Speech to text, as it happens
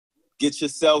Get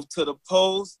yourself to the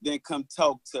polls, then come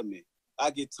talk to me. I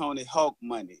get Tony Hawk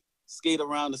money. Skate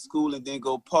around the school and then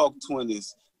go park 20s.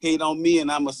 Hate on me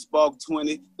and I'm a spark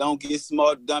 20. Don't get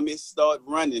smart, dummies. Start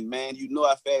running, man. You know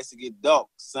how fast it get dark,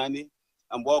 sonny.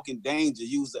 I'm walking danger.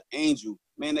 Use an angel.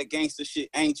 Man, that gangster shit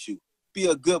ain't you. Be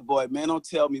a good boy, man. Don't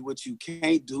tell me what you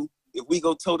can't do. If we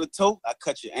go toe to toe, I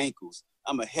cut your ankles.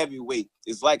 I'm a heavyweight.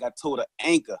 It's like I told an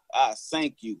anchor, I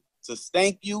sank you. To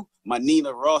stank you, my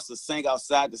Nina Ross will sing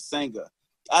outside the singer.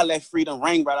 I let freedom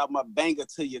ring right out my banger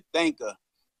till you thank her.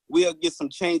 We'll get some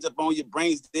change up on your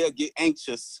brains. They'll get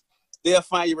anxious. They'll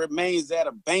find your remains at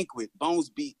a banquet. Bones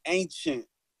be ancient.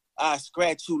 I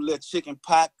scratch you, little chicken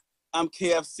pot. I'm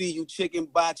KFC, you chicken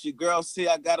bot. Your girl say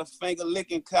I got a finger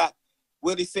licking cock.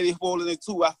 Where they say they folding in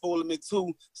two, I fold them in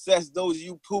two. Sess, those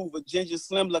you prove. A ginger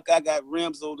slim, look, I got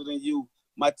rims older than you.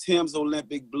 My Tim's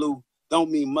Olympic blue. Don't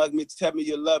mean mug me, tell me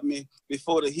you love me.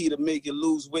 Before the heat'll make you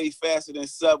lose weight faster than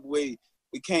Subway.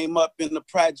 We came up in the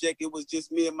project, it was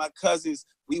just me and my cousins.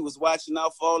 We was watching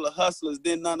out for all the hustlers,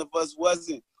 then none of us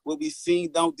wasn't. What we seen,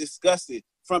 don't discuss it.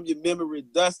 From your memory,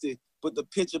 dusted. But the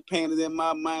picture painted in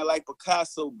my mind like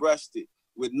Picasso brushed it.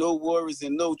 With no worries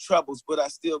and no troubles, but I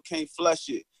still can't flush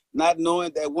it. Not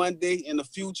knowing that one day in the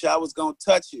future I was gonna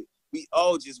touch it. We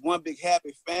all just one big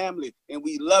happy family, and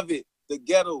we love it. The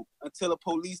ghetto, until the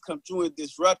police come through and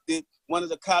disrupt it. One of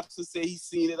the cops will say he's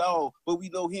seen it all, but we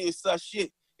know he ain't such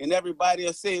shit. And everybody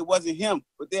will say it wasn't him,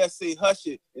 but they'll say hush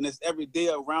it. And it's every day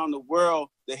around the world,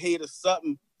 the hate of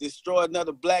something. Destroy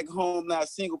another black home, now a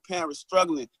single parent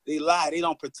struggling. They lie, they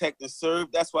don't protect and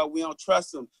serve. That's why we don't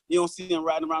trust them. You don't see them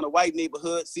riding around a white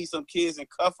neighborhood, see some kids and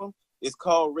cuff them. It's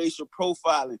called racial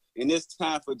profiling, and it's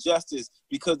time for justice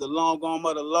because the long arm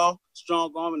of the law,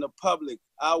 strong arm in the public,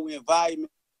 our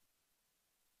environment.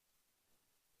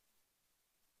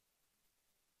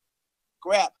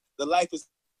 Scrap. The life is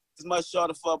much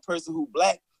shorter for a person who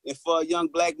black, and for a young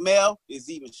black male, it's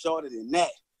even shorter than that.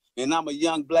 And I'm a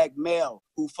young black male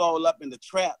who fall up in the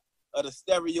trap of the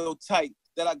stereotype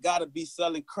that I gotta be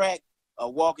selling crack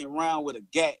or walking around with a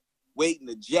gat, waiting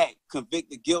to jack,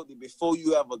 convicted guilty before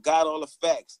you ever got all the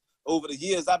facts. Over the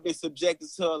years, I've been subjected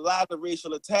to a lot of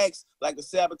racial attacks, like the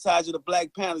sabotage of the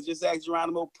Black Panthers, just asked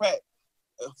Geronimo Pratt.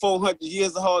 400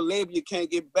 years of hard labor you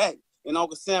can't get back. And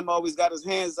Uncle Sam always got his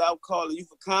hands out calling you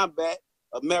for combat.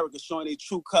 America showing their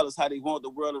true colors, how they want the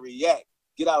world to react.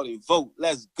 Get out and vote.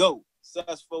 Let's go.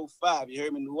 Sess 4-5. You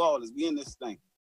heard me, New Orleans. We in this thing.